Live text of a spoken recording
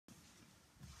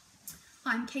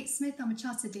Hi, I'm Kate Smith. I'm a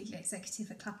Chartered Legal Executive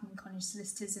at Clapham and College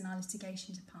Solicitors in our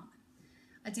litigation department.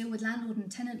 I deal with landlord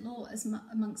and tenant law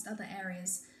amongst other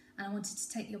areas, and I wanted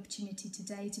to take the opportunity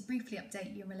today to briefly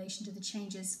update you in relation to the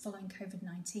changes following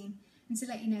COVID-19 and to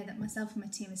let you know that myself and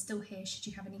my team are still here should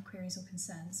you have any queries or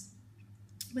concerns.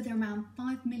 With around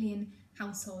 5 million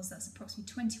households, that's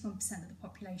approximately 21% of the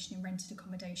population in rented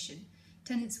accommodation,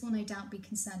 tenants will no doubt be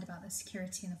concerned about their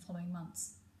security in the following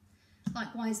months.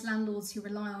 Likewise, landlords who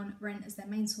rely on rent as their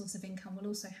main source of income will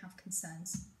also have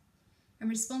concerns. In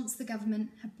response, the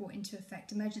government have brought into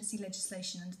effect emergency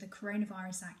legislation under the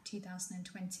Coronavirus Act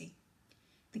 2020.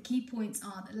 The key points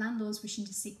are that landlords wishing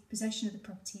to seek possession of the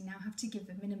property now have to give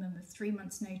a minimum of 3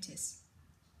 months' notice.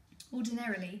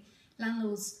 Ordinarily,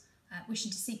 landlords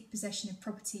wishing to seek possession of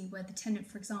property where the tenant,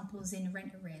 for example, is in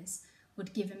rent arrears,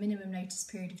 would give a minimum notice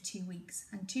period of 2 weeks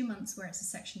and 2 months where it's a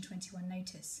Section 21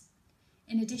 notice.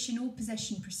 In addition, all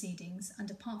possession proceedings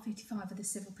under Part 55 of the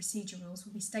Civil Procedure Rules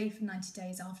will be stayed for 90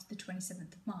 days after the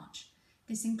 27th of March.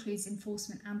 This includes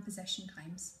enforcement and possession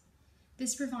claims.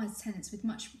 This provides tenants with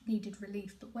much needed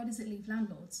relief, but where does it leave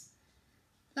landlords?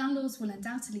 Landlords will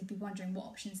undoubtedly be wondering what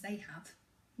options they have.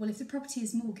 Well, if the property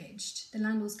is mortgaged, the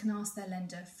landlords can ask their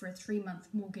lender for a 3-month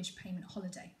mortgage payment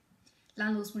holiday.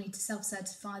 Landlords will need to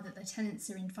self-certify that their tenants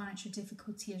are in financial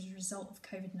difficulty as a result of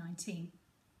COVID-19.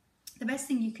 The best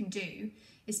thing you can do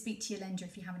is speak to your lender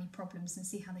if you have any problems and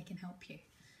see how they can help you.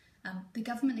 The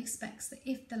government expects that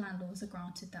if the landlords are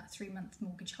granted that 3-month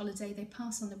mortgage holiday, they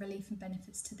pass on the relief and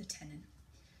benefits to the tenant.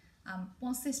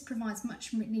 Whilst this provides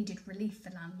much needed relief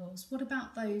for landlords, what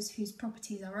about those whose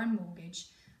properties are unmortgaged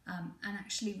and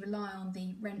actually rely on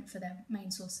the rent for their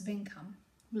main source of income?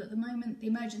 Well, at the moment, the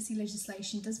emergency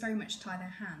legislation does very much tie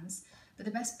their hands, but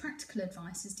the best practical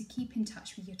advice is to keep in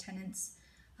touch with your tenants.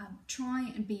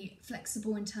 Try and be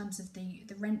flexible in terms of the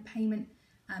rent payment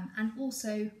and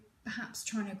also perhaps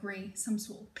try and agree some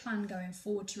sort of plan going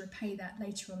forward to repay that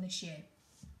later on this year.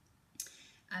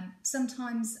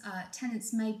 Sometimes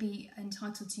tenants may be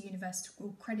entitled to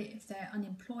universal credit if they're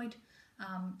unemployed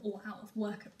or out of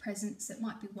work at present, so it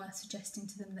might be worth suggesting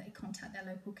to them that they contact their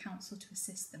local council to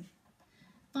assist them.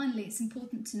 Finally, it's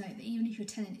important to note that even if your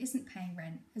tenant isn't paying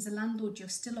rent, as a landlord you're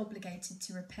still obligated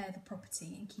to repair the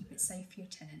property and keep it safe for your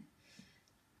tenant.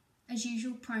 As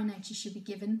usual, prior notice should be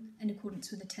given in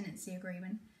accordance with the tenancy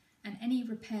agreement, and any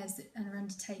repairs that are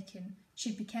undertaken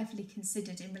should be carefully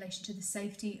considered in relation to the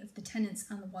safety of the tenants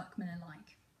and the workmen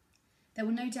alike. There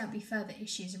will no doubt be further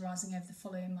issues arising over the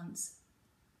following months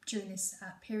during this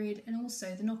period, and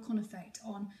also the knock-on effect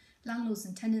on landlords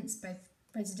and tenants, both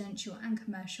residential and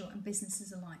commercial and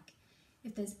businesses alike.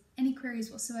 If there's any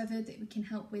queries whatsoever that we can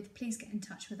help with, please get in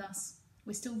touch with us.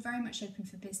 We're still very much open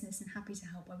for business and happy to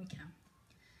help where we can.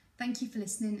 Thank you for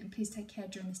listening, and please take care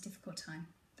during this difficult time.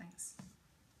 Thanks.